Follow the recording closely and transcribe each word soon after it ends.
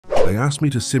they asked me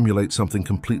to simulate something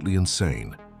completely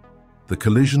insane. The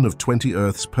collision of 20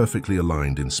 Earths perfectly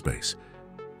aligned in space.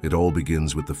 It all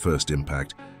begins with the first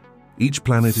impact. Each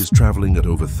planet is traveling at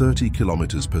over 30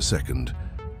 kilometers per second,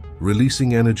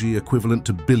 releasing energy equivalent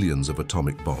to billions of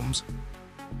atomic bombs.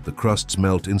 The crusts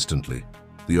melt instantly,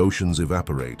 the oceans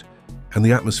evaporate, and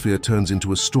the atmosphere turns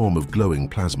into a storm of glowing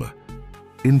plasma.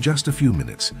 In just a few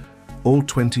minutes, all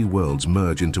 20 worlds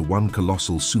merge into one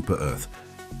colossal super-Earth,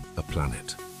 a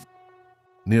planet.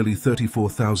 Nearly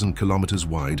 34,000 kilometers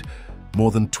wide, more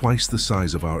than twice the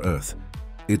size of our Earth.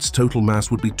 Its total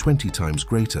mass would be 20 times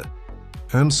greater,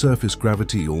 and surface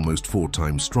gravity almost 4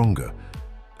 times stronger,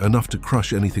 enough to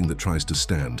crush anything that tries to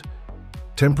stand.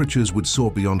 Temperatures would soar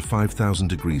beyond 5,000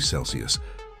 degrees Celsius,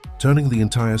 turning the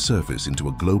entire surface into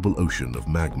a global ocean of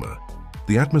magma.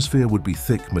 The atmosphere would be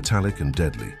thick, metallic, and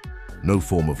deadly. No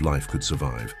form of life could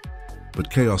survive.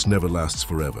 But chaos never lasts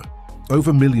forever.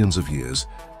 Over millions of years,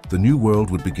 the new world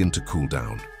would begin to cool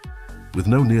down. With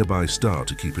no nearby star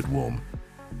to keep it warm,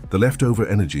 the leftover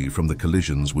energy from the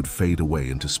collisions would fade away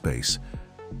into space.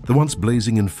 The once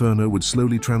blazing inferno would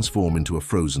slowly transform into a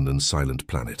frozen and silent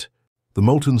planet. The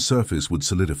molten surface would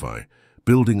solidify,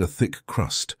 building a thick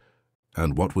crust,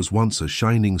 and what was once a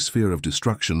shining sphere of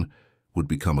destruction would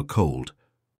become a cold,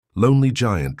 lonely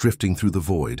giant drifting through the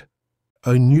void.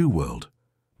 A new world,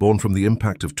 born from the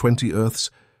impact of 20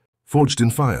 Earths, forged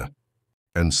in fire,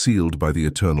 and sealed by the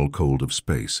eternal cold of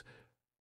space.